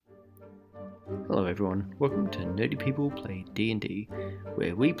Hello everyone, welcome to Nerdy People Play D&D,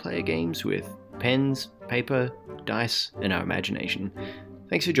 where we play games with pens, paper, dice, and our imagination.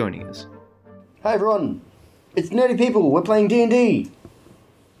 Thanks for joining us. Hi everyone, it's Nerdy People, we're playing D&D.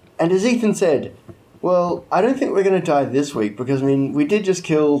 And as Ethan said, well, I don't think we're going to die this week, because, we did just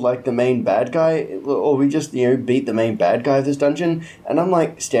kill, the main bad guy, or we just, beat the main bad guy of this dungeon, and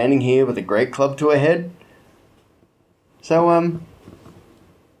I'm, standing here with a great club to our head. So,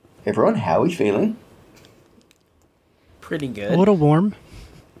 everyone, how are we feeling? Pretty good. A little warm.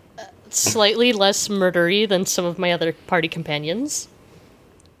 Slightly less murdery than some of my other party companions.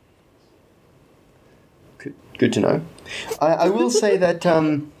 Good to know. I will say that,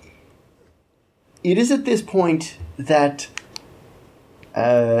 it is at this point that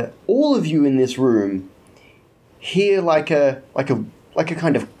all of you in this room hear like a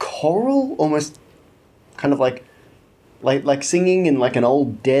kind of choral, almost kind of like singing in an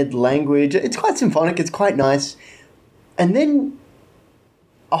old dead language. It's quite symphonic. It's quite nice, and then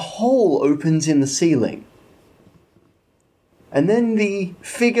a hole opens in the ceiling, and then the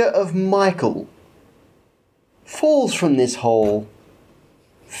figure of Michael falls from this hole,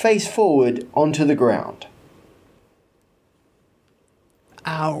 face forward onto the ground.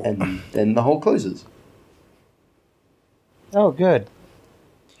 Ow. And then the hole closes. Oh, good.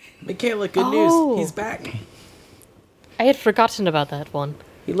 Michaela, good news. He's back. I had forgotten about that one.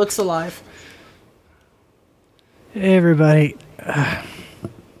 He looks alive. Hey, everybody.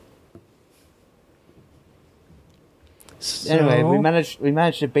 Anyway, we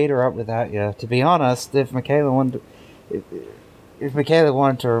managed to beat her up without you. To be honest, if Michaela wanted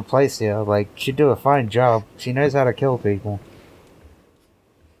to replace you, she'd do a fine job. She knows how to kill people.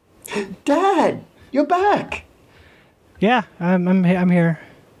 Dad, you're back. Yeah, I'm here.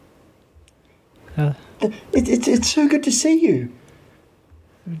 It's so good to see you.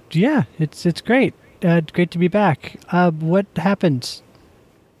 Yeah, it's great. Great to be back. What happened?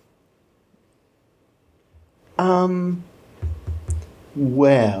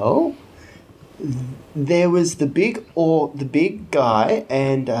 Well, there was the big guy,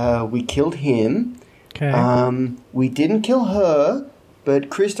 and we killed him. Okay. We didn't kill her, but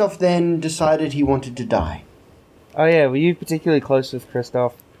Christoph then decided he wanted to die. Oh yeah, were you particularly close with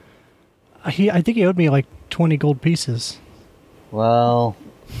Christoph? I think he owed me 20 gold pieces. Well,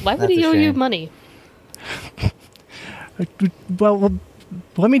 Why would he owe you money? Well,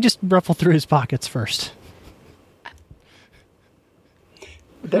 let me just ruffle through his pockets first.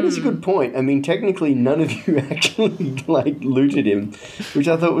 That is a good point. Technically, none of you actually looted him, which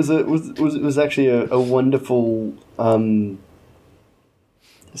I thought was actually a wonderful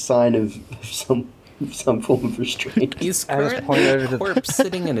sign of some form of restraint. He's currently a corpse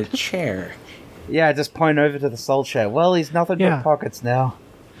sitting in a chair. Yeah, just point over to the soul chair. Well, he's nothing but pockets now.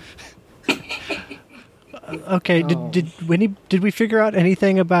 Okay, did we figure out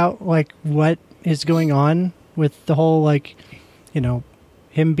anything about what is going on with the whole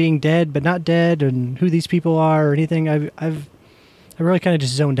him being dead but not dead, and who these people are or anything? I really kind of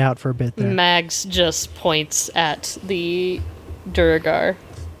just zoned out for a bit there. Mags just points at the Duragar.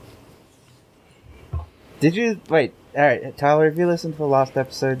 Did you wait? All right, Tyler, have you listened to the last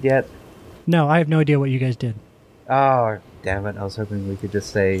episode yet? No, I have no idea what you guys did. Oh, damn it! I was hoping we could just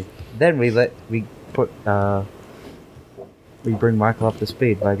say. Then we bring Michael up to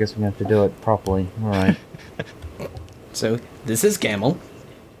speed, but I guess we have to do it properly. All right. So this is Gamel.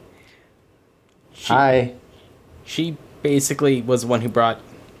 Hi. She basically was the one who brought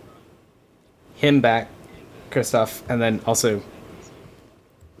him back, Christoph, and then also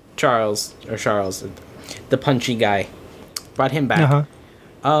Charles, the punchy guy, brought him back.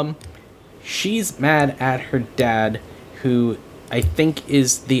 Uh-huh. She's mad at her dad, who I think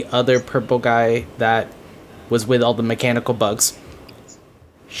is the other purple guy that was with all the mechanical bugs.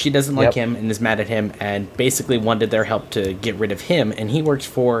 She doesn't like him and is mad at him and basically wanted their help to get rid of him, and he works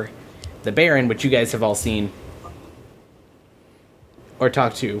for the Baron, which you guys have all seen or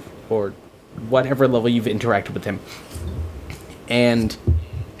talked to, or whatever level you've interacted with him. And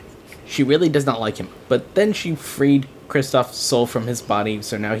she really does not like him. But then she freed Christoph's soul from his body,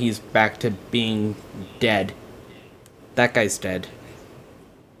 so now he's back to being dead. That guy's dead.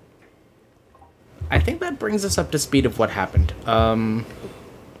 I think that brings us up to speed of what happened.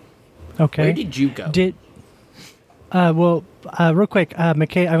 Okay. Where did you go? Real quick, I want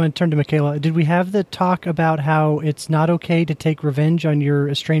to turn to Michaela. Did we have the talk about how it's not okay to take revenge on your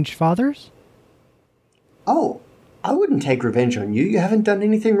estranged fathers? Oh, I wouldn't take revenge on you. You haven't done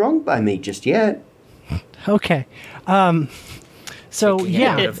anything wrong by me just yet. Okay. So,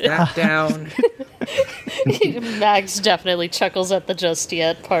 yeah. Of that down. Mags definitely chuckles at the just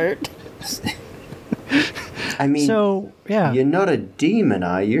yet part. I mean, So, yeah. you're not a demon,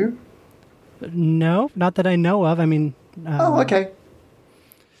 are you? No, not that I know of. I mean, Oh, okay.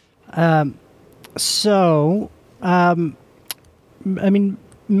 so, I mean,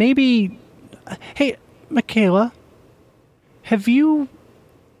 maybe. Hey, Michaela, have you?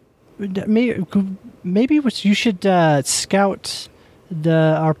 Maybe you should scout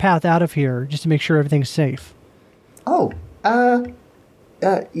our path out of here just to make sure everything's safe. Oh, yeah.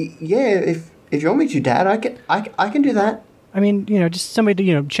 If you want me to, Dad, I can do that. I mean, just somebody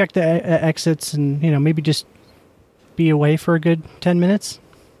to check the exits and maybe just be away for a good 10 minutes.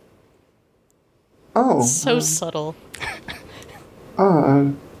 Oh. So subtle.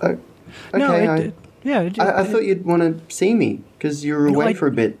 Okay. No, I thought you'd want to see me because you were away for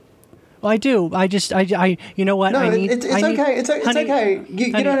a bit. Well, I do. I you know what? No, I need. it's I need, okay. It's honey, okay.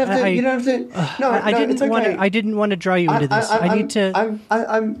 You honey, don't have to. You don't have to. No, I didn't it's okay. I didn't want to draw you into this. I need to.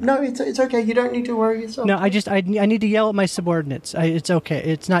 No, it's okay. You don't need to worry yourself. No, I need to yell at my subordinates. It's okay.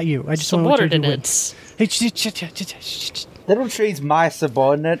 It's not you. I just want to let you win. Subordinates. Little Tree's my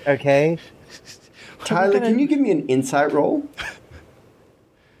subordinate, okay? Tyler, can you give me an insight roll?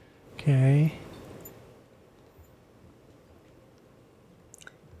 Okay.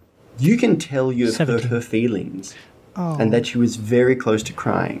 You can tell you have hurt 17. her feelings, Oh. and that she was very close to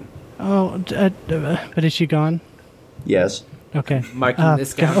crying. Oh, but is she gone? Yes. Okay. Marking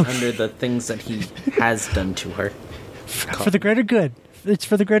this down go. under the things that he has done to her. For the greater good. It's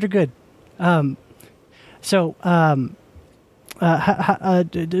for the greater good. There's a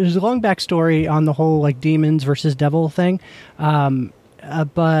long backstory on the whole like demons versus devil thing,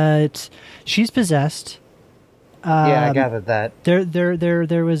 but she's possessed. Yeah, I gathered that.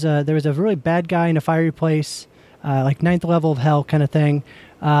 There was a really bad guy in a fiery place, like 9th level of hell kind of thing.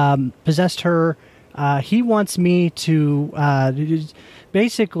 Possessed her. He wants me to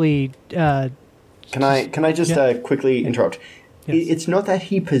basically. Can I just quickly interrupt? Yes. It's not that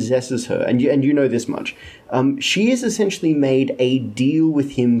he possesses her, and you know this much. She has essentially made a deal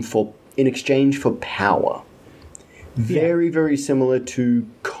with him in exchange for power. Very, very similar to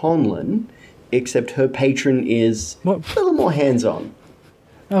Conlon, except her patron is a little more hands-on.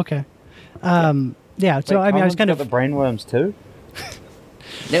 Okay. Yeah. So Wait, I mean, I was Colin's kind got of the brainworms too.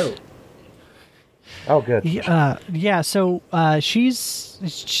 No. Oh, good. yeah. So she's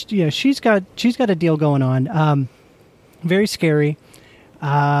got a deal going on. Very scary.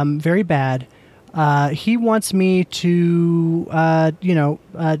 Very bad. He wants me to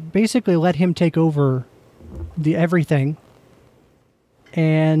basically let him take over the everything,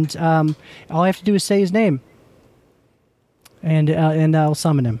 and all I have to do is say his name, and I'll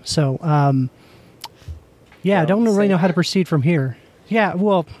summon him. So I don't really know how to proceed from here. Yeah,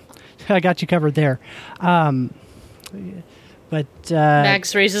 well, I got you covered there. But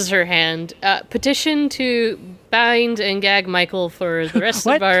Max raises her hand. Petition to bind and gag Michael for the rest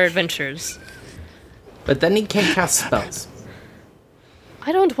What? of our adventures. But then he can't cast spells.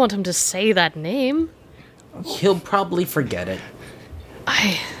 I don't want him to say that name. He'll probably forget it.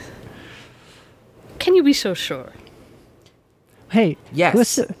 Can you be so sure? hey,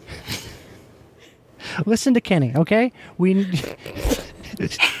 Yes. listen to Kenny, okay?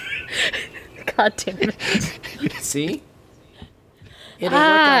 God damn it. See? It'll work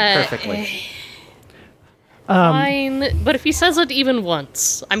out perfectly. Fine, but if he says it even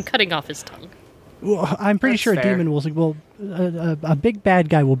once, I'm cutting off his tongue. Well, I'm pretty That's sure fair. a demon will. A big bad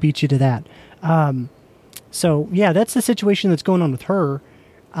guy will beat you to that. So yeah, that's the situation that's going on with her.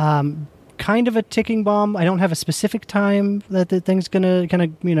 Kind of a ticking bomb. I don't have a specific time that the thing's gonna kind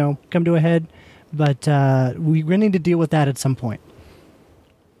of come to a head, but we're gonna need to deal with that at some point.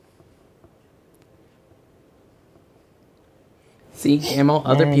 See, Gamel,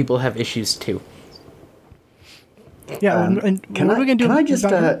 other people have issues too. Yeah, and Can what are we gonna do? Can I just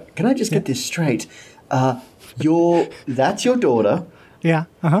about her? get this straight? That's your daughter. Yeah.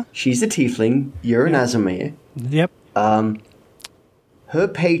 She's a tiefling. You're an Azamir. Yep. Her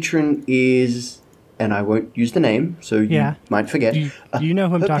patron is, and I won't use the name, so you might forget. You know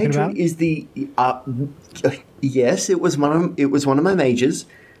who I'm her talking patron about? is the. Yes, it was one of my mages.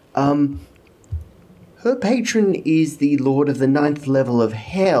 Her patron is the Lord of the 9th level of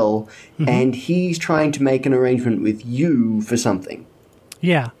Hell, and he's trying to make an arrangement with you for something.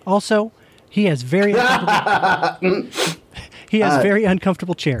 Yeah. Also, he has very very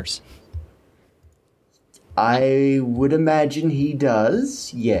uncomfortable chairs. I would imagine he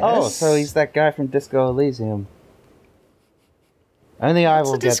does, yes. Oh, so he's that guy from Disco Elysium. Only I It's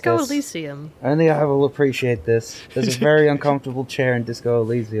will a get Disco this. Elysium. Only I will appreciate this. There's a very uncomfortable chair in Disco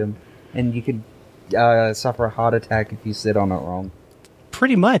Elysium, and you could suffer a heart attack if you sit on it wrong.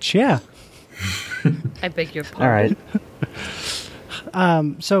 Pretty much, yeah. I beg your pardon. All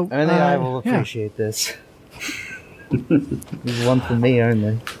right. So Only I will yeah. appreciate this. This is one for me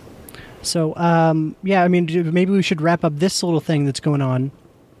only. So, yeah, I mean, maybe we should wrap up this little thing that's going on,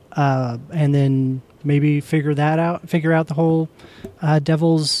 and then maybe figure out the whole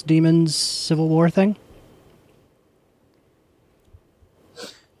devils, demons, civil war thing.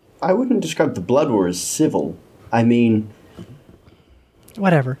 I wouldn't describe the blood war as civil. I mean,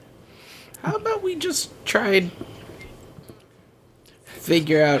 Whatever. How about we just try and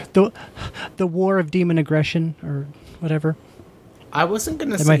figure out... The war of demon aggression, or whatever. I wasn't going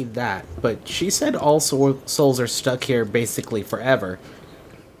to Am say I- that, but she said all souls are stuck here basically forever.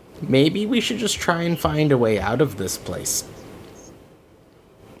 Maybe we should just try and find a way out of this place.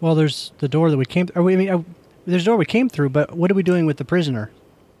 Well, there's the door that we came. There's a door we came through, but what are we doing with the prisoner?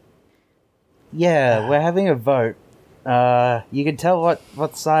 Yeah, we're having a vote. You can tell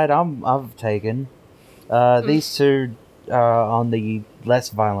what side I've taken. These two are on the less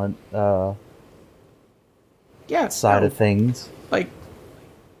violent Yeah, side no, of things. Like,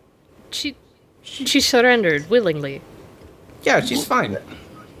 She surrendered willingly. yeah, she's fine.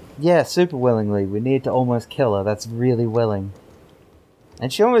 Yeah, super willingly. We need to almost kill her. That's really willing.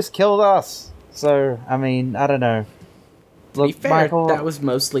 And she almost killed us. So, I mean, I don't know. To be Look, fair, Michael, that was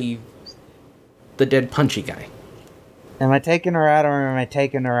mostly the dead punchy guy. am I taking her out or am I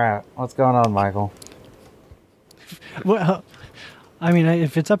taking her out? What's going on, Michael? Well, I mean,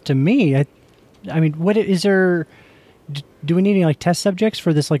 if it's up to me, I mean, what is there? Do we need any like test subjects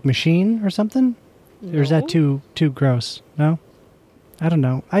for this like machine or something? Or is that No. too gross? No, I don't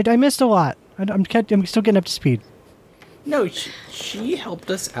know. I missed a lot. I'm still getting up to speed. No, she helped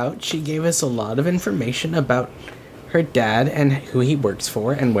us out. She gave us a lot of information about her dad and who he works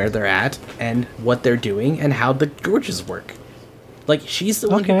for and where they're at and what they're doing and how the gorges work. Like, she's the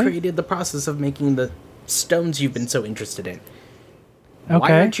one who Okay. created the process of making the stones you've been so interested in. Why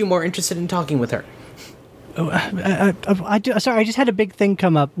Okay. aren't you more interested in talking with her? Sorry, I just had a big thing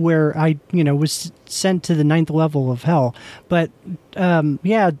come up where I, was sent to the 9th level of hell. But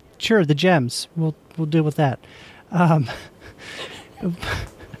yeah, sure, the gems. We'll deal with that. Oh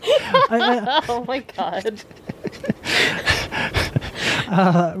my god.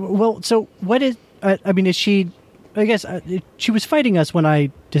 Well, so what is? I mean, is she? I guess she was fighting us when I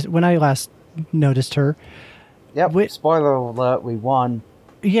last noticed her. Yep, Wait. spoiler alert, we won.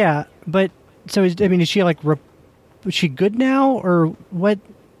 Yeah, but so is she like? Is she good now, or what?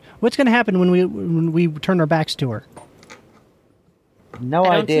 What's going to happen when we turn our backs to her? No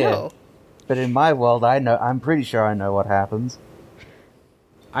I don't idea. know. But in my world, I'm pretty sure I know what happens.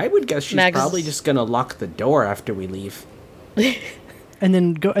 I would guess she's Mags- probably just gonna lock the door after we leave. And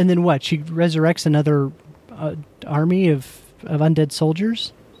then what? She resurrects another army of undead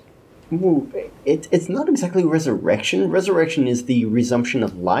soldiers. ooh, it's not exactly resurrection. Resurrection is the resumption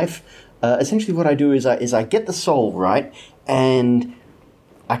of life. Essentially, what I do is I get the soul, right, and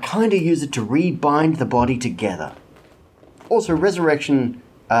I kind of use it to rebind the body together. Also, resurrection,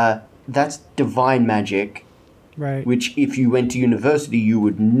 that's divine magic, Right. which if you went to university, you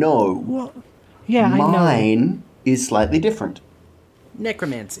would know. Well, yeah, I know. Mine is slightly different.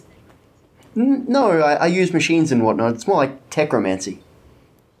 Necromancy. No, I use machines and whatnot. It's more like techromancy.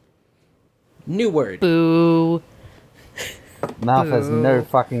 New word. Boo. Malf has no Boo.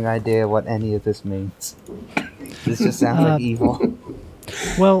 fucking idea what any of this means. This just sounds like evil.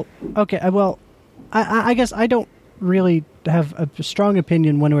 Well, okay. Well, I guess I don't really have a strong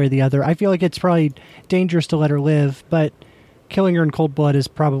opinion one way or the other. I feel like it's probably dangerous to let her live, but killing her in cold blood is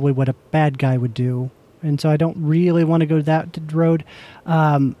probably what a bad guy would do. And so I don't really want to go that road.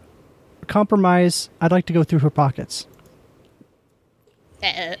 Compromise, I'd like to go through her pockets.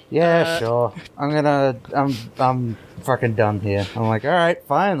 Yeah, sure. I'm fucking done here. I'm like, alright,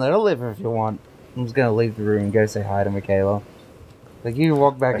 fine, let her live if you want. I'm just gonna leave the room and go say hi to Michaela. Like, you can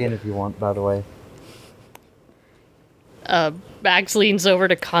walk back in if you want, by the way. Max leans over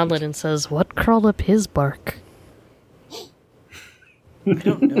to Conlon and says, "What crawled up his bark?" I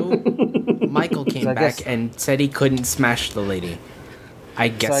don't know. Michael came So I back guess- and said he couldn't smash the lady. I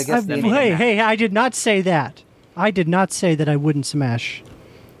guess, I guess that we- made him mad. Hey, I did not say that. I did not say that I wouldn't smash.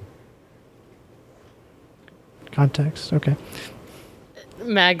 Context, okay.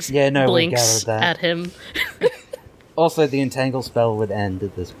 Mags Yeah, no, we blinks gathered that. at him. Also, the entangle spell would end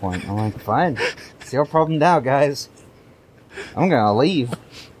at this point. I'm like, fine. It's your problem now, guys. I'm gonna leave.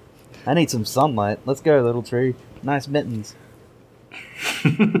 I need some sunlight. Let's go, little tree. Nice mittens.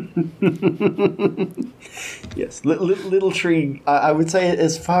 Yes, little tree. I would say,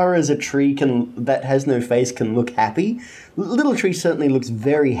 as far as a tree that has no face can look happy, little tree certainly looks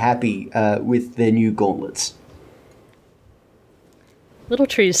very happy with their new gauntlets. Little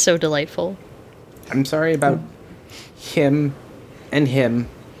tree is so delightful. I'm sorry about him and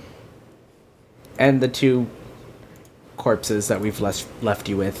the two corpses that we've left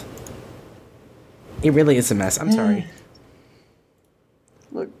you with. It really is a mess. I'm sorry.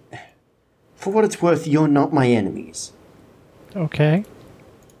 Look, for what it's worth, you're not my enemies. Okay.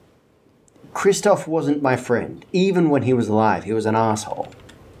 Kristoff wasn't my friend. Even when he was alive, he was an asshole.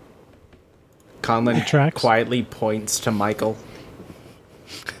 Conlon Tracks. quietly points to Michael.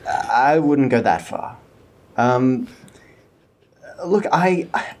 I wouldn't go that far. Look, I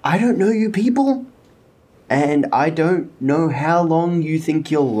don't know you people, and I don't know how long you think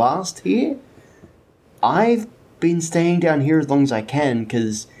you'll last here. I've been staying down here as long as I can,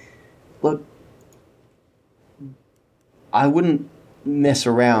 because, look, I wouldn't mess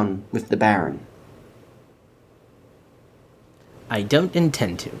around with the Baron. I don't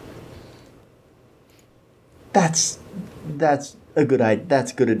intend to. That's a good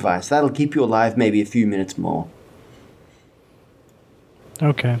that's good advice. That'll keep you alive maybe a few minutes more.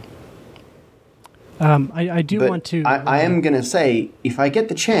 Okay. I do But want to. I am going to say, if I get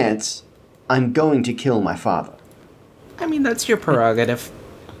the chance, I'm going to kill my father. I mean, that's your prerogative.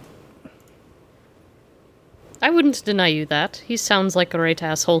 I wouldn't deny you that. He sounds like a right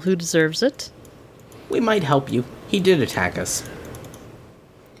asshole who deserves it. We might help you. He did attack us.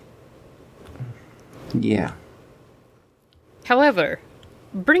 Yeah. However,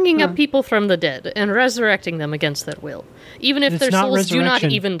 bringing up people from the dead and resurrecting them against their will, even if It's their not souls do not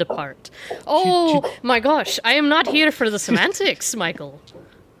resurrection. even depart. Oh my gosh, I am not here for the semantics, Michael.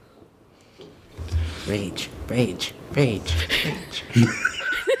 Rage, rage, rage, rage.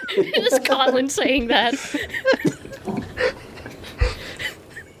 It is Colin saying that.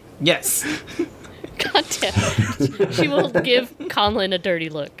 Yes. God damn it. She will give Conlon a dirty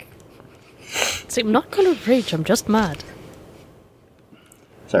look. Say, I'm not gonna rage, I'm just mad.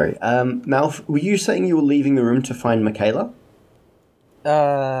 Sorry. Malf, were you saying you were leaving the room to find Michaela?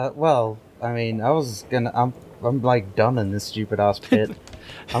 Well, I mean, I'm like done in this stupid ass pit.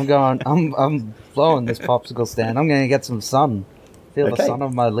 I'm blowing this popsicle stand. I'm gonna get some sun. Feel the Okay. sun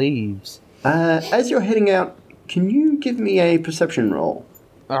on my leaves. As you're heading out, can you give me a perception roll?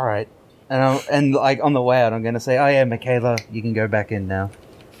 Alright. And like on the way out, I'm gonna say, oh yeah, Michaela, you can go back in now.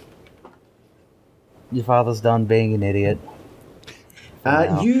 Your father's done being an idiot.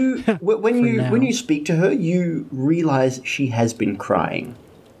 now. When you speak to her, you realize she has been crying.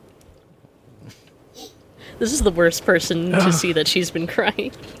 This is the worst person to see that she's been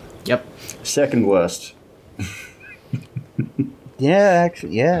crying. Yep. Second worst. Yeah,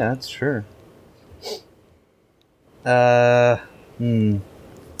 actually, yeah, that's true.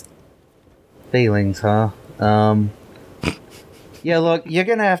 Feelings, huh? Yeah, look, you're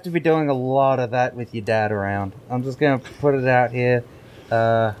gonna have to be doing a lot of that with your dad around. I'm just gonna put it out here.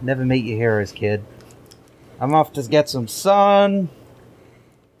 Never meet your heroes, kid. I'm off to get some sun.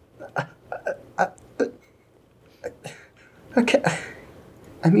 Okay.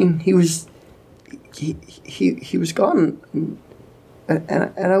 I mean, he was gone, and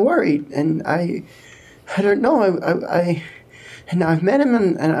I worried, and I don't know. I and I've met him,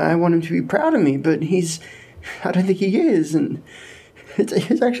 and I want him to be proud of me, but I don't think he is, and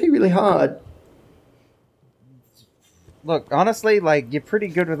it's actually really hard. Look, honestly, like, you're pretty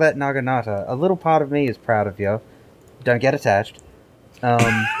good with that Naginata. A little part of me is proud of you. Don't get attached. Wow.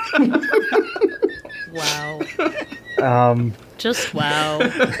 Just wow.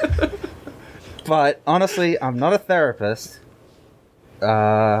 But honestly, I'm not a therapist.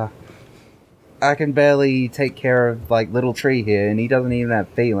 I can barely take care of like Little Tree here, and he doesn't even have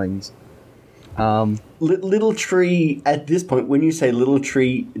feelings. Little Tree, at this point, when you say Little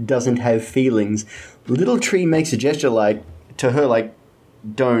Tree doesn't have feelings, Little Tree makes a gesture to her,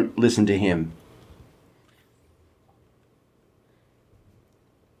 don't listen to him.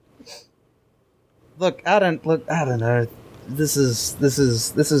 Look, I don't know. This is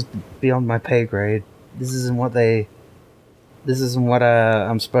beyond my pay grade. This isn't what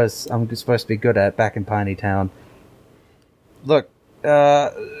I'm supposed to be good at back in Piney Town. Look,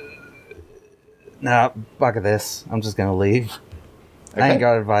 nah, bugger this. I'm just gonna leave. I Okay. ain't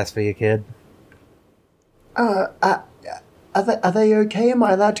got advice for you, kid. Are they okay? Am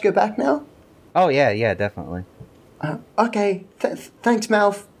I allowed to go back now? Oh yeah, definitely. Okay. Thanks,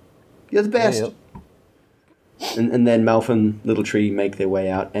 Malf. You're the best. Yeah. And then Malf and Little Tree make their way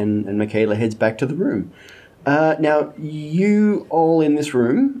out, and Michaela heads back to the room. Now, you all in this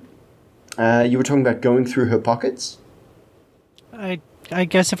room, You were talking about going through her pockets? I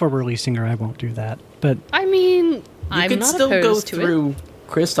guess if we're releasing her, I won't do that. But I mean, You I'm could not still go opposed to it. through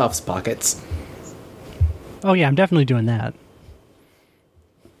Kristoff's pockets. oh yeah, I'm definitely doing that.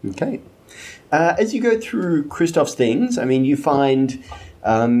 Okay. As you go through Kristoff's things, I mean, you find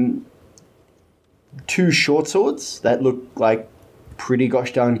 2 short swords that look like pretty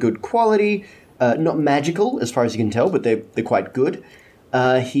gosh darn good quality. Not magical, as far as you can tell, but they're quite good.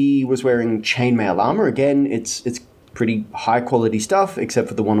 He was wearing chainmail armor. Again, it's pretty high quality stuff, except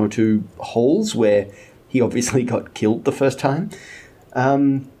for the 1 or 2 holes where he obviously got killed the first time.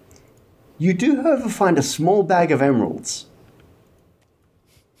 You do, however, find a small bag of emeralds.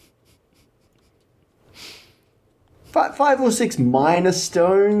 5 or 6 minor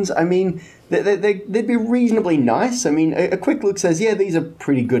stones. I mean, they'd be reasonably nice. I mean, a quick look says, yeah, these are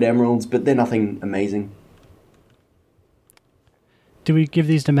pretty good emeralds, but they're nothing amazing. Do we give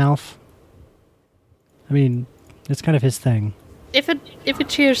these to Malf? I mean, it's kind of his thing. If it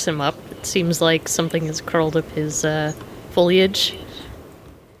cheers him up, it seems like something has curled up his foliage.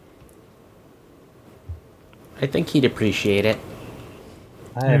 I think he'd appreciate it.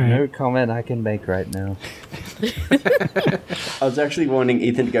 I have no Alright. comment I can make right now. I was actually wanting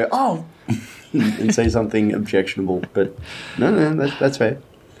Ethan to go, oh, and say something objectionable, but no, that's fair.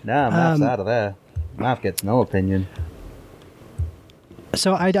 Nah, Matt's out of there. Matt gets no opinion.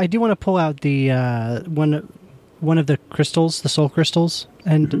 So I do want to pull out the one of the crystals, the soul crystals,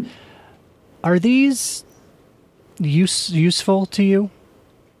 and are these useful to you?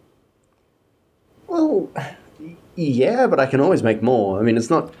 Well, yeah, but I can always make more. I mean, it's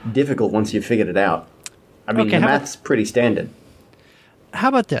not difficult once you've figured it out. I mean, Okay, the how about- math's pretty standard. How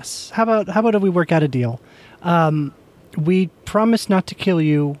about this? How about if we work out a deal? We promise not to kill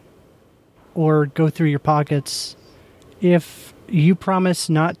you or go through your pockets if you promise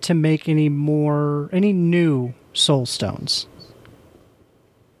not to make any new soul stones.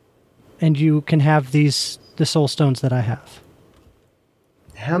 And you can have the soul stones that I have.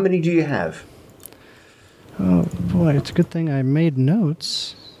 How many do you have? Oh boy, it's a good thing I made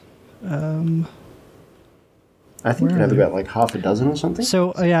notes. I think you Where have are they? about like half a dozen or something.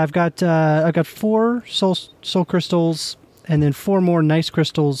 So yeah, I've got 4 soul crystals, and then 4 more nice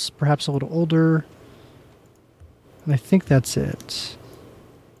crystals, perhaps a little older. And I think that's it.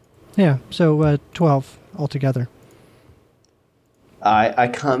 Yeah, so 12 altogether. I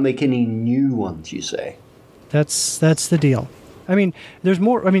can't make any new ones, you say? That's the deal. I mean, there's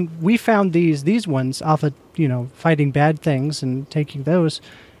more. I mean, we found these ones off of fighting bad things and taking those.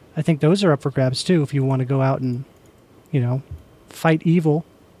 I think those are up for grabs too. If you want to go out and fight evil.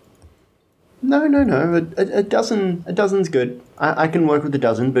 No. A dozen's good. I can work with a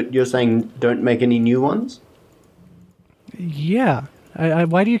dozen, but you're saying don't make any new ones? Yeah.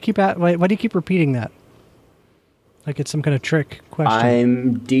 Why do you keep why do you keep repeating that? Like it's some kind of trick question.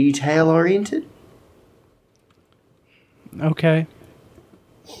 I'm detail oriented. Okay.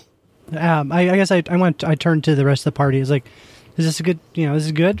 I guess I turned to the rest of the party. It's like, is this a good? This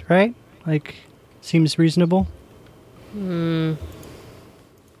is good, right? Like, seems reasonable. Max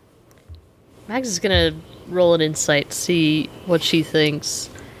is gonna roll an insight, see what she thinks.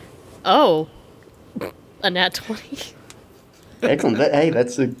 Oh, a nat 20. Excellent. Hey,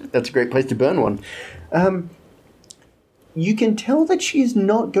 that's a great place to burn one. You can tell that she's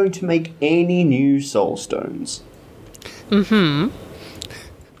not going to make any new soul stones. No,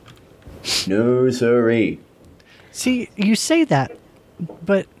 sirree. See, you say that,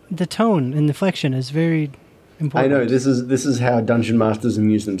 but the tone and inflection is very I important. know, this is how dungeon masters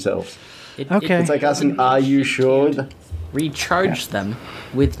amuse themselves. Okay. It's like asking, are you sure? Recharge them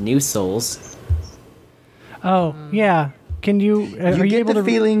with new souls. Oh, yeah. Can you? Are You you get able the to?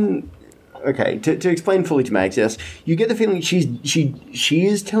 feeling. Okay, to explain fully to Max, yes, you get the feeling she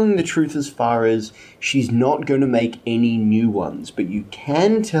is telling the truth as far as she's not going to make any new ones, but you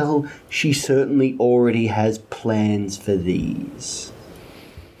can tell she certainly already has plans for these.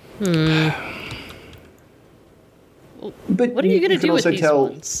 But What are you gonna can do with also these tell,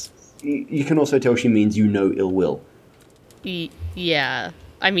 ones? You can also tell she means you know ill will. Yeah,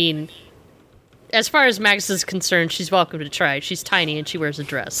 I mean, as far as Max is concerned, she's welcome to try. She's tiny and she wears a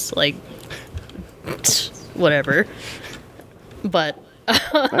dress. Like, whatever. But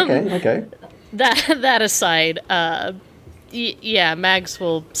Okay. that aside, yeah, Mags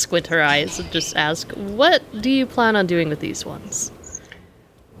will squint her eyes and just ask, "What do you plan on doing with these ones?"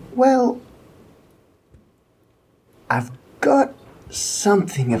 Well, I've got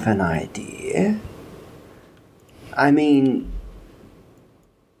something of an idea. I mean,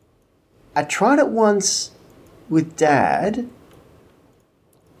 I tried it once with Dad,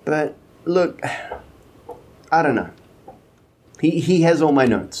 but Look, I don't know. He has all my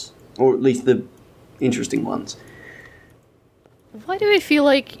notes, or at least the interesting ones. Why do I feel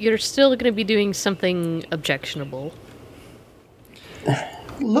like you're still going to be doing something objectionable?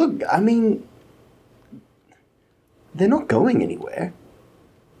 Look, I mean, they're not going anywhere.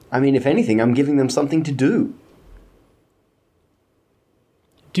 I mean, if anything, I'm giving them something to do.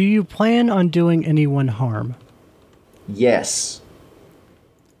 Do you plan on doing anyone harm? Yes.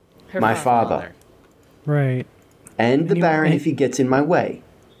 Her My father. Right. And the Baron if he gets in my way.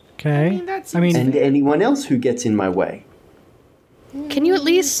 Okay. And anyone else who gets in my way. Can you at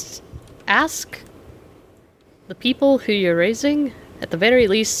least ask the people who you're raising, at the very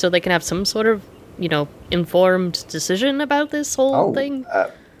least, so they can have some sort of, informed decision about this whole thing?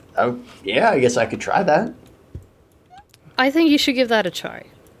 Yeah, I guess I could try that. I think you should give that a try.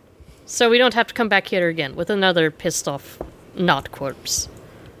 So we don't have to come back here again with another pissed off not corpse.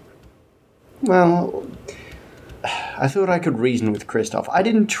 Well, I thought I could reason with Kristoff. I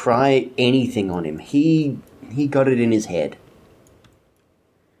didn't try anything on him. He got it in his head.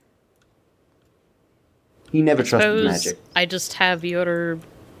 He never trusted magic. I just have your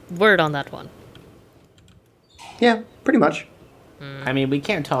word on that one. Yeah, pretty much. I mean, we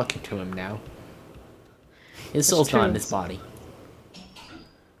can't talk to him now. His soul's not in his body.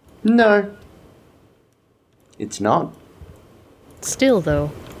 No. It's not. Still,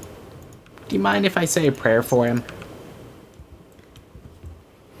 though. Do you mind if I say a prayer for him?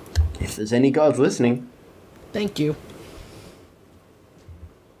 If there's any gods listening. Thank you.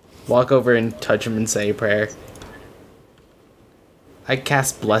 Walk over and touch him and say a prayer. I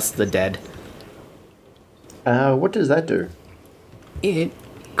cast Bless the Dead. What does that do? It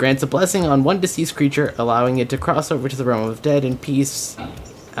grants a blessing on one deceased creature, allowing it to cross over to the realm of dead in peace.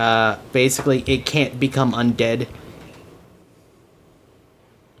 Basically, it can't become undead.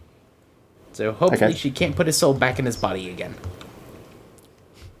 So hopefully she can't put his soul back in his body again.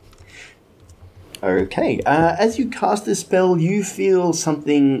 Okay, as you cast this spell, you feel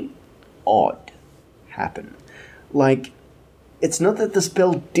something odd happen. Like, it's not that the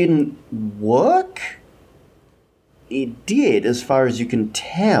spell didn't work. It did, as far as you can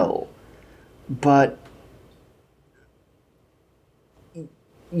tell. But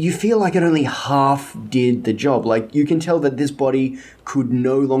you feel like it only half did the job. Like, you can tell that this body could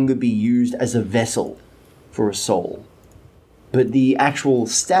no longer be used as a vessel for a soul. But the actual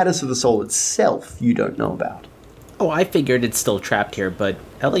status of the soul itself, you don't know about. Oh, I figured it's still trapped here, but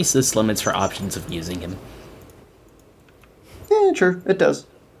at least this limits her options of using him. Yeah, true, it does.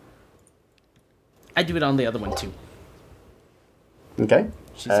 I do it on the other one, too. Okay.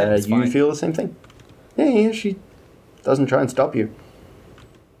 She said it's you fine. feel the same thing? Yeah, she doesn't try and stop you.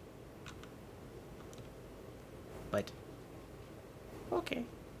 But, okay.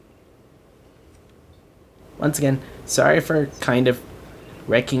 Once again, sorry for kind of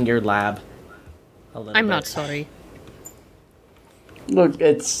wrecking your lab a little bit. I'm not sorry. Look,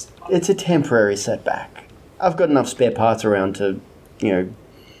 it's a temporary setback. I've got enough spare parts around to,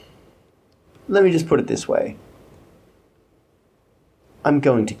 let me just put it this way. I'm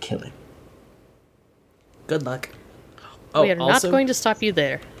going to kill him. Good luck. Oh, We are also, not going to stop you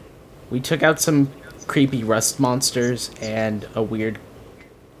there. we took out some creepy rust monsters and a weird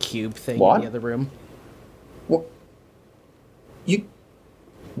cube thing What? in the other room. What?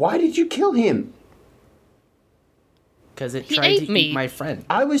 Why did you kill him? Because it He tried ate to me. eat my friend.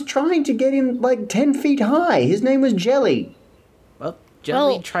 I was trying to get him, 10 feet high. His name was Jelly. Well,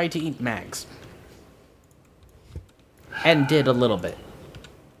 Jelly Well- tried to eat Max. And did a little bit.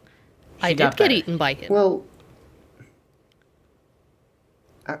 I got did get better. eaten by him. Well,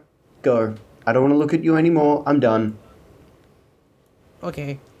 go. I don't want to look at you anymore. I'm done.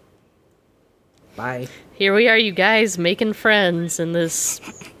 Okay. Bye. Here we are, you guys, making friends in this,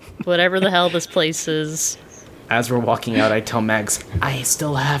 whatever the hell this place is. As we're walking out, I tell Max, I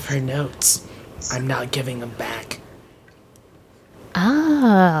still have her notes. I'm not giving them back.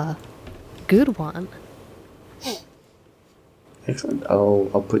 Ah, good one. Excellent.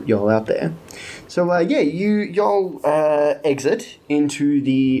 I'll put y'all out there. So y'all exit into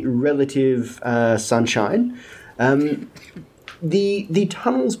the relative sunshine. The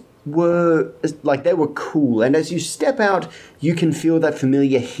tunnels were they were cool, and as you step out, you can feel that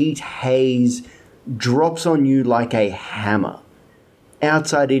familiar heat haze drops on you like a hammer.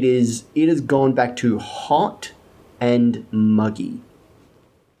 Outside, it has gone back to hot and muggy.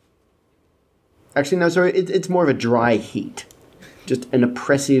 Actually, no, sorry, it's more of a dry heat. Just an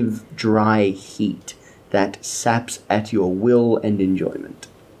oppressive, dry heat that saps at your will and enjoyment.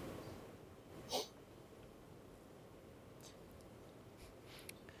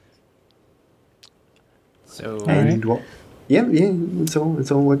 So And what? Yeah. That's all.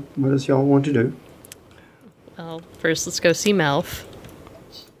 That's all. What does y'all want to do? Well, first let's go see Malf.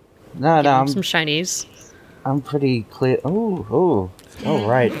 No, Give no, him some shinies. I'm pretty clear. Oh,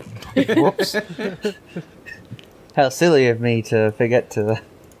 right. Whoops. How silly of me to forget to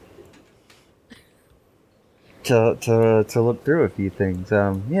look through a few things.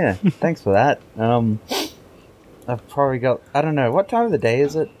 Yeah, thanks for that. I've probably got. I don't know what time of the day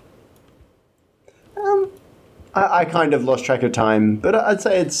is it. I kind of lost track of time, but I'd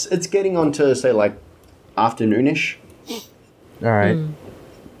say it's getting on to say like afternoonish. All right.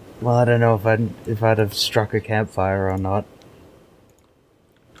 Well, I don't know if I'd have struck a campfire or not.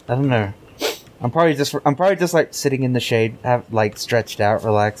 I don't know. I'm probably just like sitting in the shade, like stretched out,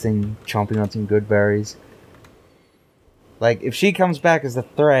 relaxing, chomping on some good berries. Like if she comes back as a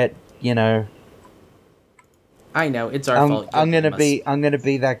threat, you know, I know it's our fault. I'm gonna be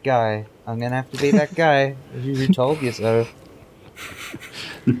that guy. I'm gonna have to be that guy. You told you so.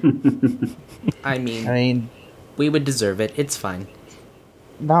 I I mean, mean, we would deserve it. It's fine.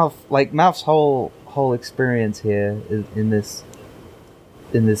 Mouth's whole experience here is in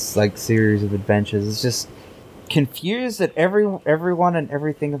this like series of adventures is just confused at everyone and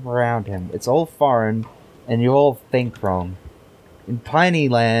everything around him. It's all foreign, and you all think wrong. In Piney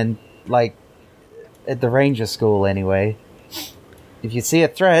Land, like at the ranger school anyway, if you see a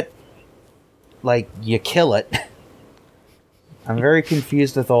threat, like you kill it. I'm very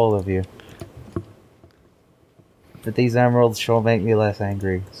confused with all of you. But these emeralds sure make me less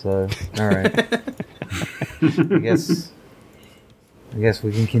angry, so alright. I guess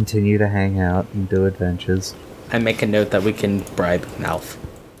we can continue to hang out and do adventures. I make a note that we can bribe Malf.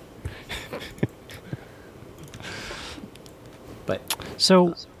 But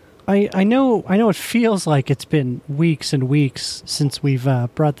So, I know it feels like it's been weeks and weeks since we've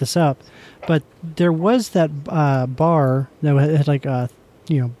brought this up, but there was that bar that had like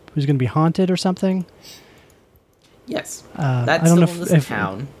was going to be haunted or something. yes, I that's don't still know in this if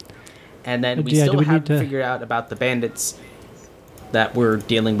town. And then we Yeah, do still we haven't need to- figured out about the bandits that were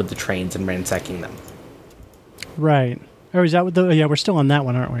dealing with the trains and ransacking them. Right. Or is that what yeah, we're still on that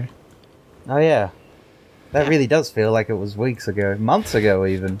one, aren't we? Oh yeah. That really does feel like it was weeks ago, months ago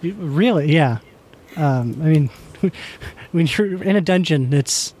even. Really? Yeah. I mean, when you're in a dungeon,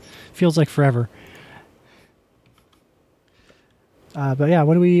 feels like forever. But yeah,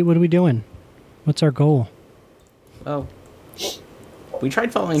 what are we doing? What's our goal? Well, we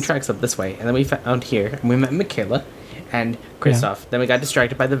tried following tracks up this way, and then we found here, and we met Michaela and Kristoff. Then we got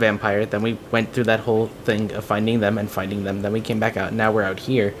distracted by the vampire. Then we went through that whole thing of finding them and finding them. Then we came back out, and now we're out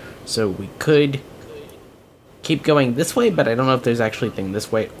here. So we could keep going this way, but I don't know if there's actually a thing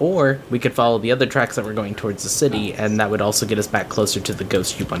this way. Or we could follow the other tracks that were going towards the city, and that would also get us back closer to the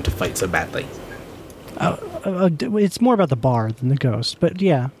ghost you want to fight so badly. It's more about the bar than the ghost, but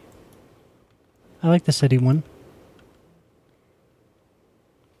yeah. I like the city one.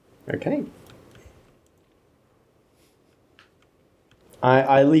 Okay.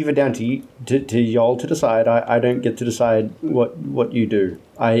 I leave it down to y'all to decide. I don't get to decide what you do.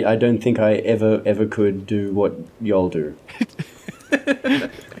 I don't think I ever could do what y'all do.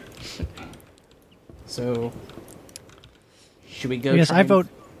 So, should we go? Yes, try I and- vote.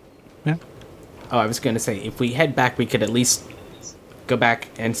 Yeah. Oh, I was going to say, if we head back, we could at least go back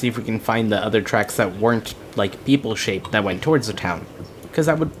and see if we can find the other tracks that weren't, like, people-shaped that went towards the town. Because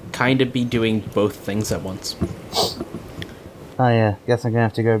that would kind of be doing both things at once. Oh yeah, guess I'm gonna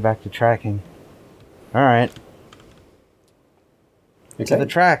have to go back to tracking. Alright, to the Okay.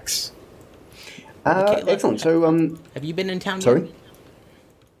 tracks. Excellent. So Have you been in town sorry. yet?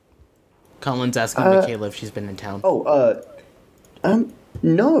 Colin's asking Michaela if she's been in town.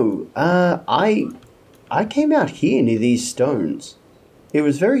 No. I came out here near these stones. It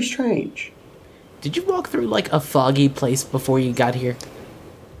was very strange. Did you walk through, like, a foggy place before you got here?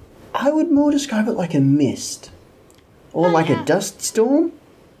 I would more describe it like a mist. Or like a dust storm?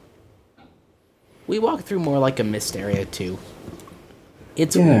 We walked through more like a mist area, too.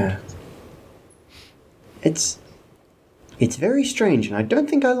 It's Yeah. weird. It's very strange, and I don't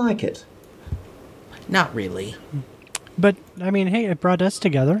think I like it. Not really. But I mean, hey, it brought us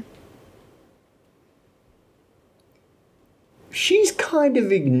together. She's kind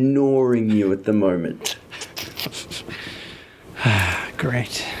of ignoring you at the moment.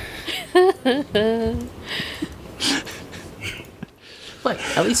 Great. But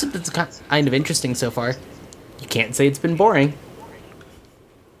at least it's kind of interesting so far. You can't say it's been boring.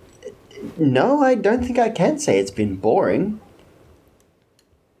 No, I don't think I can say it's been boring.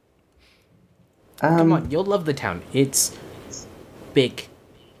 Come on, you'll love the town. It's big.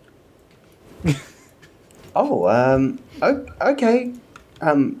 Oh, okay.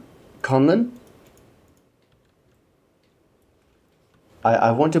 Conlon?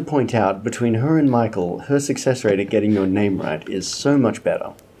 I want to point out, between her and Michael, her success rate at getting your name right is so much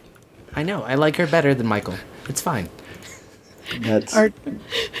better. I know. I like her better than Michael. It's fine. That's...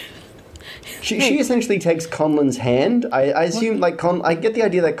 She essentially takes Conlon's hand. I assume, like, I get the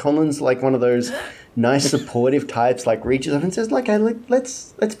idea that Conlon's like one of those nice supportive types, like reaches up and says, like, hey,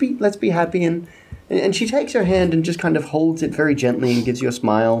 let's be happy, and she takes her hand and just kind of holds it very gently and gives you a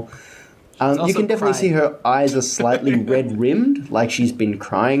smile. You can definitely see her eyes are slightly red-rimmed, like she's been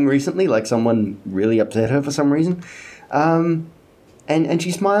crying recently, like someone really upset her for some reason. And she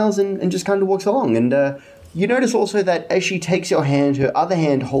smiles and just kind of walks along. And you notice also that as she takes your hand, her other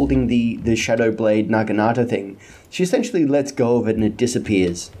hand holding the Shadow Blade Naginata thing, she essentially lets go of it and it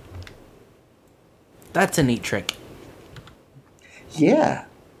disappears. That's a neat trick. Yeah.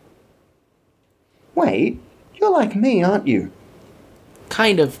 Wait, you're like me, aren't you?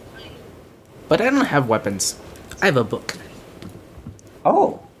 Kind of. But I don't have weapons. I have a book.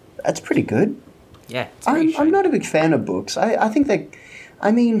 Oh, that's pretty good. Yeah, it's I'm not a big fan of books. I think they're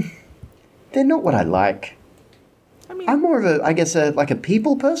not what I like. I'm more of a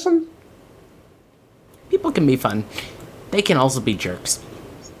people person. People can be fun. They can also be jerks.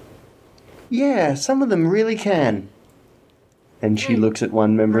 Yeah, some of them really can. And she looks at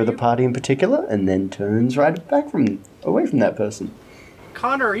one member of the party in particular and then turns right away from that person.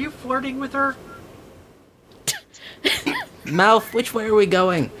 Connor, are you flirting with her? Mouth, which way are we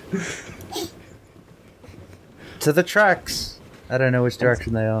going? To the tracks. I don't know which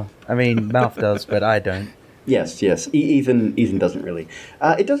direction they are. I mean, Mouth does, but I don't. Yes. Ethan doesn't really.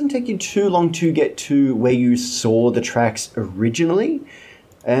 It doesn't take you too long to get to where you saw the tracks originally.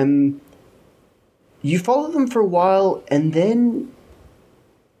 You follow them for a while, and then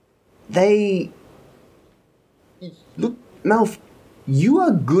they... Look, Mouth, you are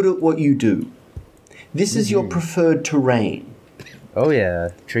good at what you do. This is your preferred terrain. Oh yeah,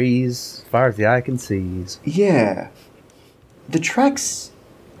 trees, as far as the eye can see. Yeah. The tracks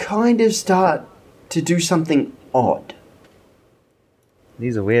kind of start to do something odd.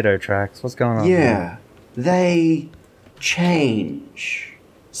 These are weirdo tracks. What's going on? Yeah. They change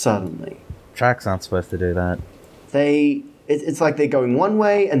suddenly. Tracks aren't supposed to do that. It's like they're going one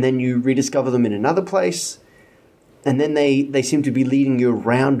way, and then you rediscover them in another place, and then they seem to be leading you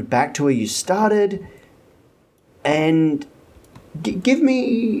around back to where you started. And give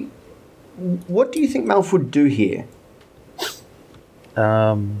me... What do you think Malf would do here?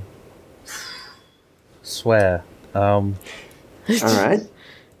 Swear. Alright.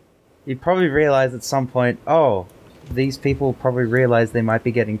 You'd probably realize at some point, oh, these people probably realize they might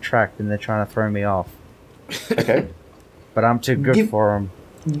be getting tracked and they're trying to throw me off. Okay. But I'm too good for them.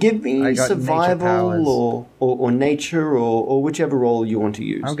 Give me survival or nature or whichever role you want to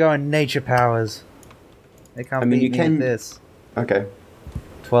use. I'm going nature powers. They can't beat me with this. Okay.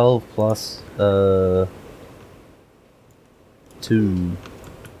 12 plus 2.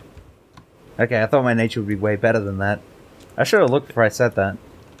 Okay, I thought my nature would be way better than that. I should have looked before I said that.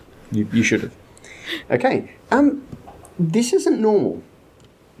 You should have. Okay. This isn't normal.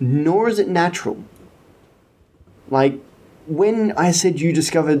 Nor is it natural. Like, when I said you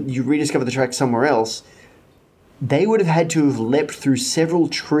rediscovered the track somewhere else, they would have had to have leapt through several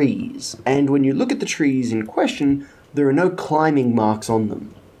trees, and when you look at the trees in question, there are no climbing marks on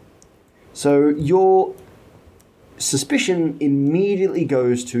them. So your suspicion immediately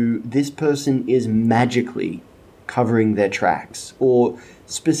goes to this person is magically covering their tracks, or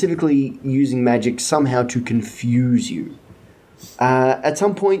specifically using magic somehow to confuse you. At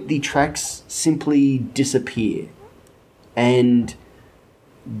some point, the tracks simply disappear, and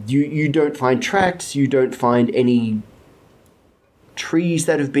you don't find tracks, you don't find any trees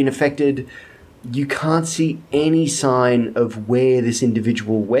that have been affected, you can't see any sign of where this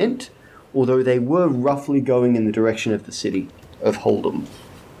individual went, although they were roughly going in the direction of the city of Hold'em.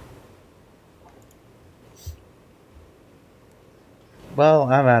 Well,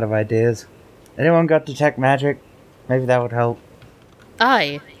 I'm out of ideas. Anyone got detect magic? Maybe that would help.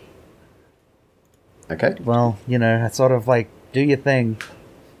 Aye. Okay. Well, you know, that's sort of like, do your thing.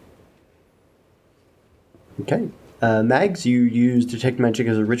 Okay. Mags, you use detect magic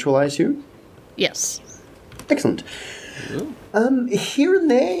as a ritual, I assume? Yes. Excellent. Here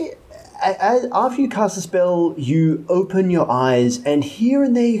and there, after you cast a spell, you open your eyes, and here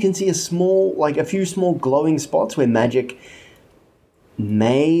and there you can see a few small glowing spots where magic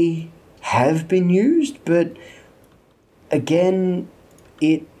may have been used, but again,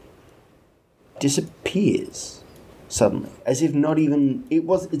 it disappears. suddenly, as if not even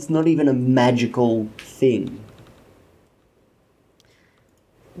it's not even a magical thing.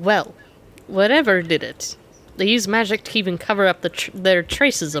 Well, whatever did it, they use magic to even cover up their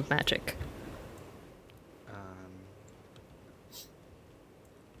traces of magic.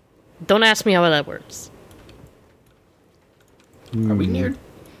 Don't ask me how that works. Are we near?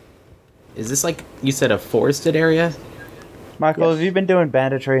 Is this like you said a forested area? Michael, Yes. have you been doing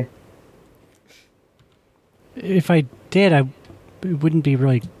banditry? If I did, it wouldn't be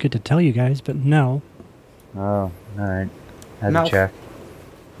really good to tell you guys, but no. Oh, alright. Had Mouth. to check.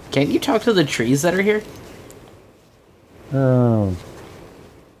 Can't you talk to the trees that are here? Oh.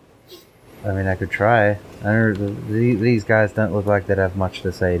 I mean, I could try. These guys don't look like they'd have much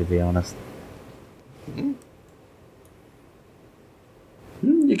to say, to be honest.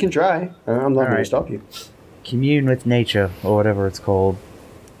 You can try. I'm not going to Alright. stop you. Commune with nature, or whatever it's called.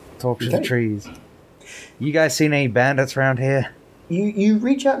 Talk to the Okay. trees. You guys seen any bandits around here? You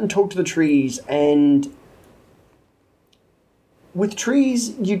reach out and talk to the trees, and with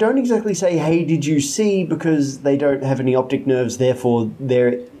trees, you don't exactly say, "Hey, did you see?" because they don't have any optic nerves. Therefore,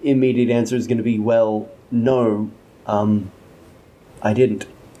 their immediate answer is going to be, "Well, no, I didn't."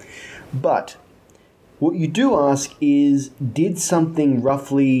 But what you do ask is, "Did something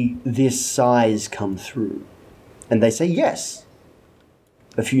roughly this size come through?" And they say, "Yes.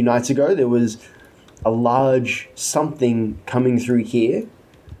 A few nights ago, there was a large something coming through here,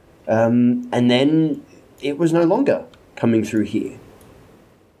 and then it was no longer coming through here."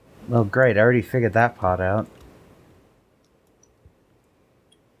 Well, great. I already figured that part out.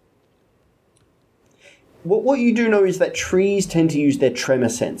 What you do know is that trees tend to use their tremor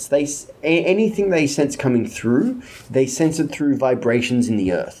sense. Anything they sense coming through, they sense it through vibrations in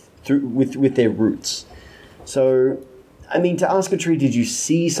the earth, with their roots. So, I mean, to ask a tree, did you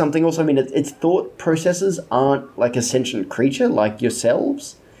see something? Also, I mean, its thought processes aren't like a sentient creature like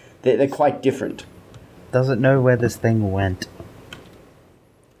yourselves. They're quite different. Doesn't know where this thing went.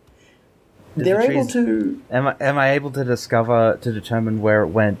 Is They're the able trees- to. Am I able to determine where it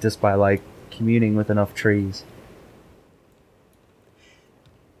went just by, like, communing with enough trees?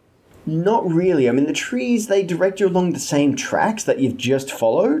 Not really. I mean, the trees, they direct you along the same tracks that you've just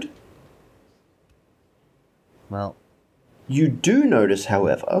followed. Well, You do notice,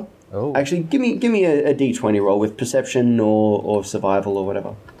 however. oh, Actually, give me a d20 roll with perception or survival or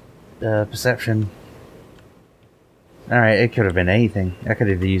whatever. perception. Alright, it could have been anything. I could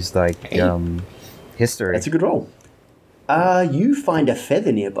have used, like, history. That's a good roll. You find a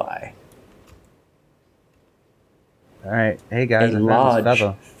feather nearby. Alright, hey A guys, I found large this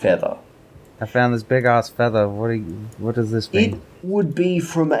feather. feather. I found this big ass feather. What does this It mean? would be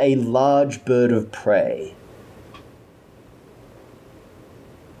from a large bird of prey.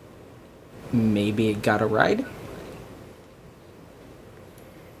 Maybe it got a ride?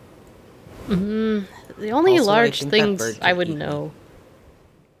 The only Also, I large think that things bird I could would eat know.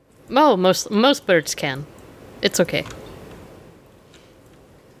 Oh, most birds can. It's okay.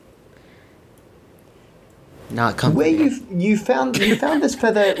 Not come. Where you found this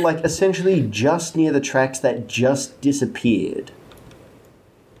feather, like, essentially just near the tracks that just disappeared.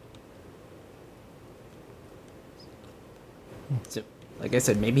 So, like I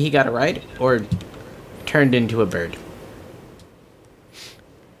said, maybe he got a ride or turned into a bird.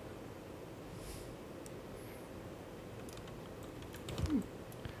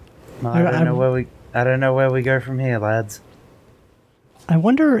 I don't know where we go from here, lads. I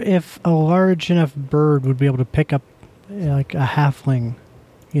wonder if a large enough bird would be able to pick up like a halfling,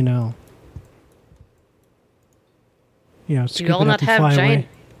 you know. Do you scoop all it not up and have fly giant away.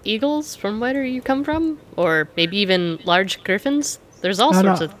 eagles from where you come from? Or maybe even large griffins? There's all No,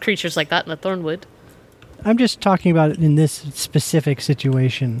 sorts no. of creatures like that in the Thornwood. I'm just talking about it in this specific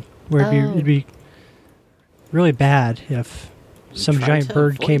situation where Oh. it'd be really bad if some Try giant to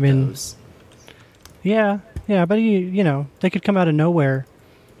bird avoid came in. those. Yeah, but they could come out of nowhere,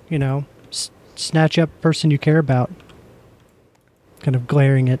 snatch up person you care about. Kind of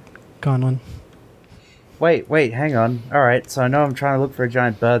glaring at Conlon. Wait, hang on. Alright, so I know I'm trying to look for a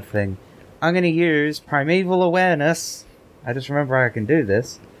giant bird thing. I'm gonna use Primeval Awareness. I just remember I can do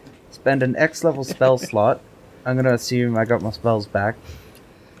this. Spend an X level spell slot. I'm gonna assume I got my spells back.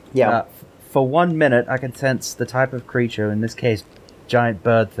 Yeah. For 1 minute, I can sense the type of creature, in this case, giant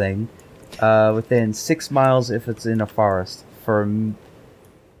bird thing, within 6 miles if it's in a forest.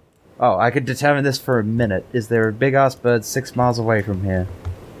 I could determine this for a minute. Is there a big ass bird 6 miles away from here?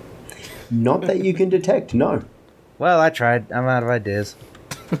 Not that you can detect, no. Well, I tried. I'm out of ideas.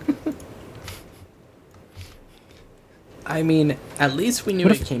 I mean, at least we knew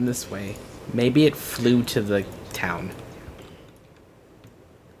What it if- came this way. Maybe it flew to the town.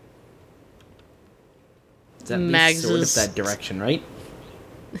 It's at least sort of that direction, right?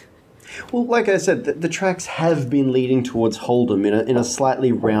 Well, like I said, the tracks have been leading towards Hold'em in a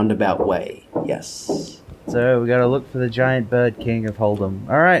slightly roundabout way. Yes. So we gotta look for the giant bird king of Hold'em.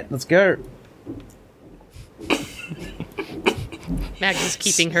 Alright, let's go. Mags is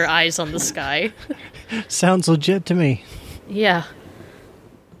keeping her eyes on the sky. Sounds legit to me. Yeah.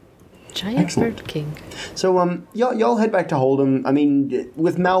 Giant Excellent. Bird King. So, y'all head back to Hold'em. I mean,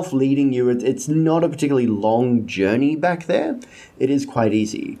 with Malf leading you, it's not a particularly long journey back there. It is quite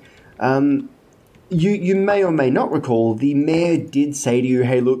easy. You may or may not recall, the mayor did say to you,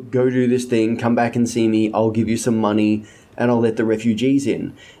 hey, look, go do this thing, come back and see me, I'll give you some money, and I'll let the refugees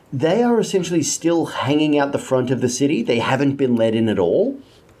in. They are essentially still hanging out the front of the city. They haven't been let in at all.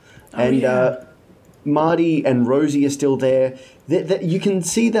 Marty and Rosie are still there. You can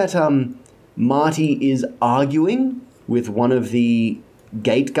see that Marty is arguing with one of the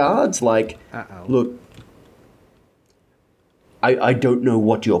gate guards, like, look, I don't know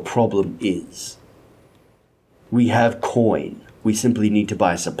what your problem is. We have coin. We simply need to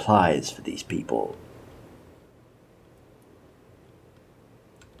buy supplies for these people.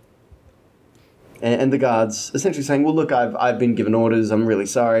 And the guards essentially saying, well, look, I've been given orders. I'm really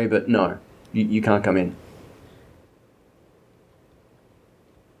sorry, but no, you can't come in.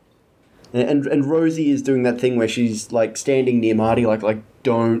 And Rosie is doing that thing where she's, like, standing near Marty, like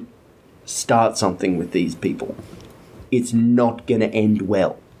don't start something with these people. It's not going to end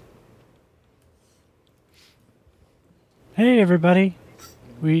well. Hey, everybody.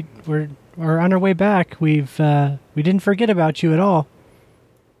 We're on our way back. We didn't forget about you at all.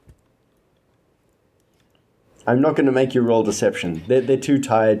 I'm not going to make you roll deception. They're too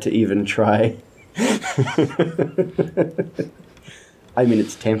tired to even try. I mean,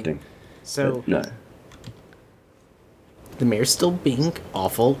 it's tempting. So, no. The mayor's still being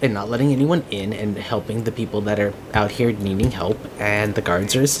awful and not letting anyone in and helping the people that are out here needing help, and the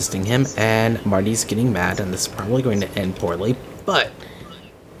guards are assisting him, and Marty's getting mad, and this is probably going to end poorly, but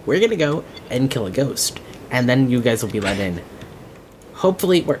we're going to go and kill a ghost, and then you guys will be let in.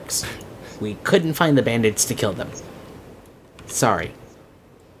 Hopefully it works. We couldn't find the bandits to kill them. Sorry.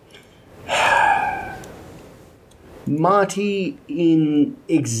 Marty in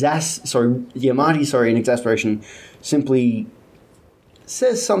exasperation simply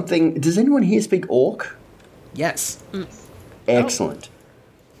says something. Does anyone here speak Orc? Yes. Excellent.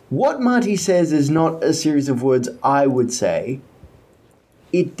 What Marty says is not a series of words I would say.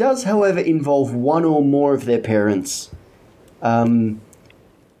 It does, however, involve one or more of their parents. And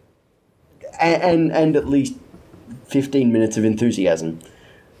at least 15 minutes of enthusiasm.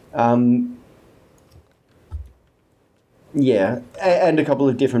 Yeah, and a couple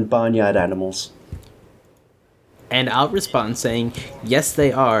of different barnyard animals. And I'll respond saying, yes,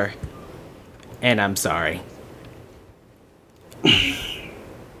 they are, and I'm sorry.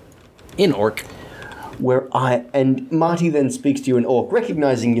 In Orc. And Marty then speaks to you in Orc,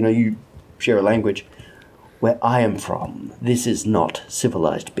 recognizing, you share a language. Where I am from, this is not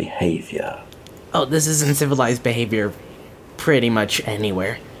civilized behavior. Oh, this isn't civilized behavior pretty much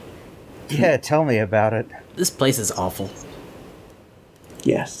anywhere. Yeah, tell me about it. This place is awful.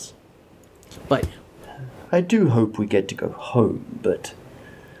 Yes. But I do hope we get to go home, but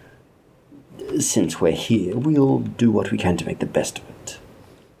since we're here, we'll do what we can to make the best of it.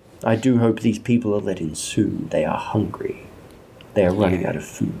 I do hope these people are let in soon. They are hungry. They are running out of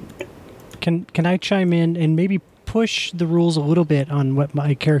food. Can I chime in and maybe push the rules a little bit on what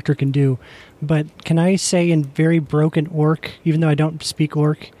my character can do? But can I say in very broken Orc, even though I don't speak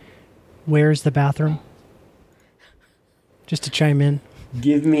Orc, where's the bathroom? Just to chime in.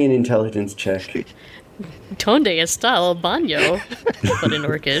 Give me an intelligence check. Donde está el baño? But in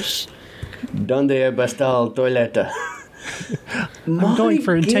Orcish. Donde está el toileta? I'm going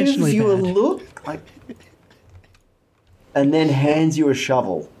for intentionally gives you bad. a look, and then hands you a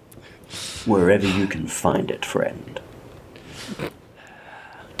shovel. Wherever you can find it, friend.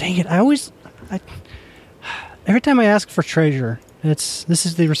 Dang it, every time I ask for treasure, this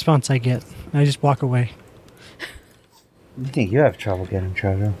is the response I get. I just walk away. You think you have trouble getting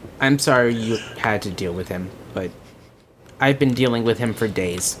treasure? I'm sorry you had to deal with him, but I've been dealing with him for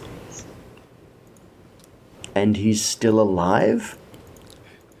days. And he's still alive?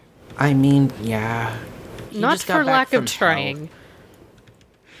 I mean, yeah. He Not just got for back lack from of trying. hell.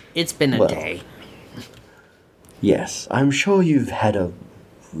 It's been a day. Yes, I'm sure you've had a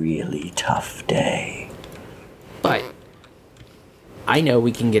really tough day. But I know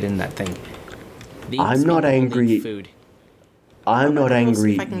we can get in that thing. These I'm not people need angry. Food. I'm not We'll see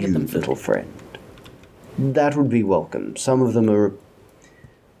angry if I at can you, get them food. little friend. That would be welcome. Some of them are...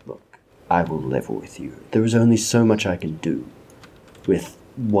 Look, I will level with you. There is only so much I can do with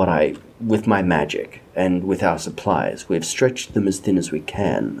with my magic and with our supplies. We've stretched them as thin as we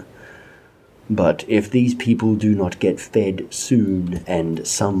can. But if these people do not get fed soon and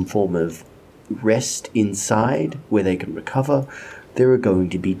some form of rest inside where they can recover, there are going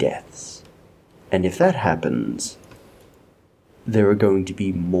to be deaths. And if that happens, there are going to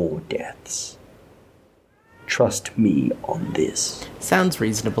be more deaths. Trust me on this. Sounds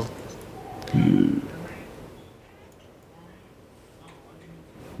reasonable.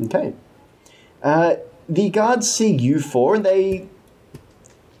 Okay. The guards see you four, and they've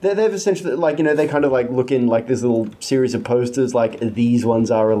essentially, like, you know, they kind of, like, look in, like, this little series of posters, like, these ones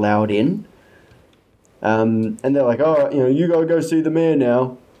are allowed in. And they're like, oh, you know, you gotta go see the mayor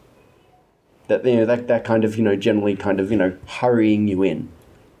now. That, you know, that kind of, you know, generally kind of, you know, hurrying you in.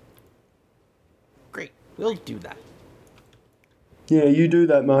 Great. We'll do that. Yeah, you do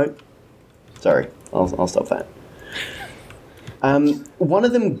that, mate. Sorry, I'll stop that. One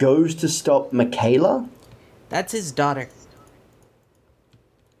of them goes to stop Michaela, That's his daughter.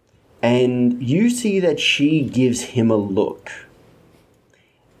 and you see that she gives him a look.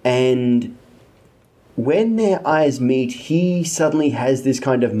 And when their eyes meet, he suddenly has this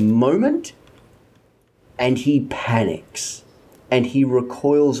kind of moment, and he panics, and he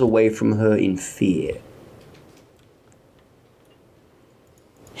recoils away from her in fear.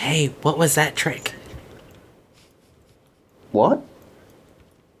 Hey, what was that trick? What?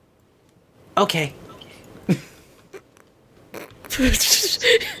 Okay.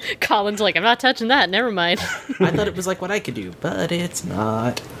 Colin's like, I'm not touching that. Never mind. I thought it was like what I could do, but it's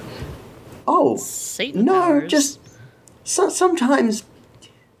not. Oh, Satan no, powers. just sometimes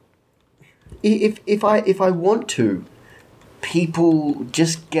if I want to, people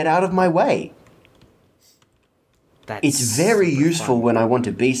just get out of my way. That's It's very super useful fun. when I want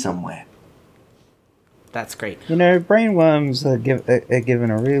to be somewhere. That's great. You know, brainworms are given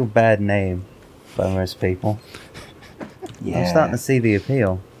a real bad name by most people. Yeah, I'm starting to see the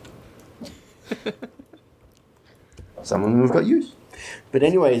appeal. some of them have got use. But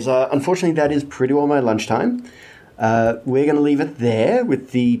anyways, unfortunately, that is pretty well my lunchtime. We're going to leave it there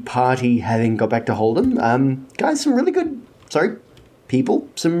with the party having got back to Hold'em. Guys, some really good... Sorry, people.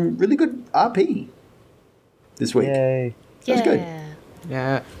 Some really good RP this week. Yay. That was good.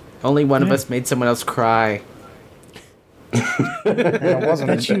 Yeah. Only one of us made someone else cry. And it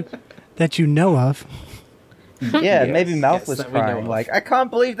wasn't. That you know of. Yeah, maybe Mouth yes, was that we know crying. of. Like, I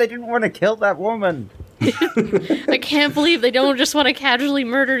can't believe they didn't want to kill that woman. I can't believe they don't just want to casually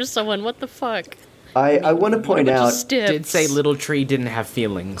murder someone. What the fuck? I want to point Bunch of out... stiffs. Did say Little Tree didn't have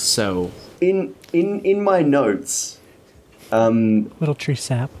feelings, so In my notes, Little tree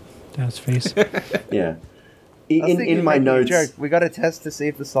sap down his face. yeah, I was thinking in of my making a notes, joke. We got to test to see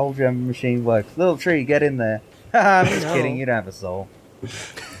if the soul gem machine works. Little Tree, get in there. I'm just No. kidding. You don't have a soul.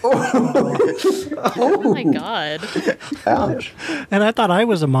 Oh my god. ouch. And I thought I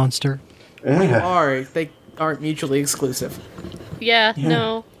was a monster. you are. They aren't mutually exclusive. Yeah,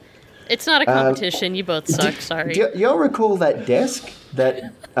 no. It's not a competition. You both suck. Sorry. Do y'all recall that desk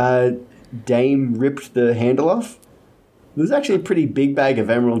that Dame ripped the handle off? There's actually a pretty big bag of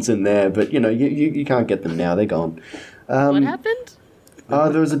emeralds in there, but you know you can't get them now. They're gone. What happened?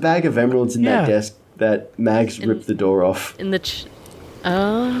 There was a bag of emeralds in that Yeah. desk that Mags ripped the door off. In the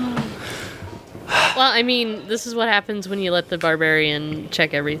oh. Well, I mean, this is what happens when you let the barbarian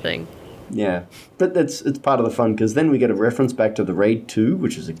check everything. Yeah, but it's part of the fun because then we get a reference back to the Raid 2,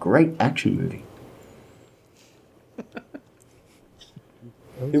 which is a great action movie.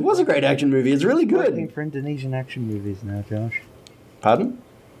 It was a great action movie. It's really Working good. for Indonesian action movies now, Josh. Pardon?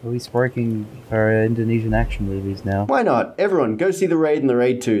 Are we working for Indonesian action movies now? Why not? Everyone, go see the Raid and the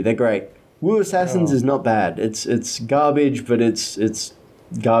Raid 2. They're great. Woo Assassins is not bad. It's garbage, but it's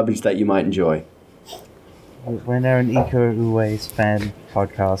garbage that you might enjoy. We're now an Iko Uwais fan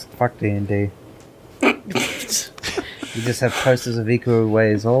podcast. Fuck D&D. We just have posters of Iko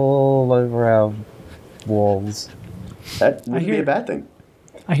Uwais all over our walls. That wouldn't be hear- a bad thing.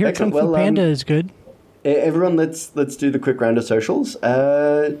 I hear Excellent. Kung Fu Well, Panda is good. Everyone, let's do the quick round of socials.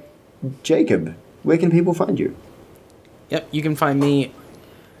 Jacob, where can people find you? Yep, you can find me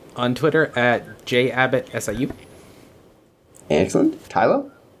on Twitter at JAbbottSIU. Excellent.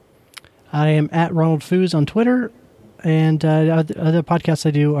 Tyler? I am at Ronald Foos on Twitter, and other podcasts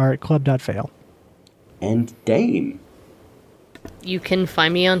I do are at club.fail. And Dame? You can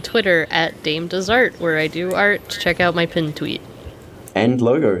find me on Twitter at Dame Does Art, where I do art. Check out my pinned tweet. And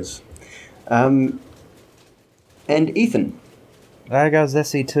logos. And Ethan? Igo's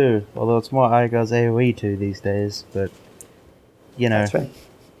SE2, although it's more Igo's AoE2 these days, but, you know. That's right.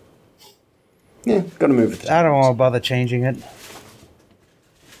 Yeah, gotta move with it. I don't want to bother changing it.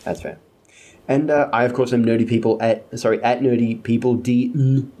 That's fair. And I, of course, am at Nerdy People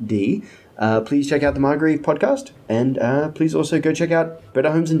D. Please check out the Marguerite podcast, and please also go check out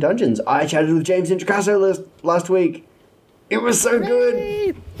Better Homes and Dungeons. I chatted with James Introcaso last week. It was so good.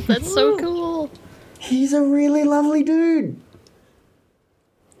 Hey, that's so cool. He's a really lovely dude.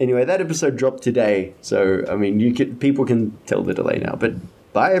 Anyway, that episode dropped today, so I mean, people can tell the delay now. But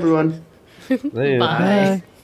bye, everyone. See ya. Bye. Bye.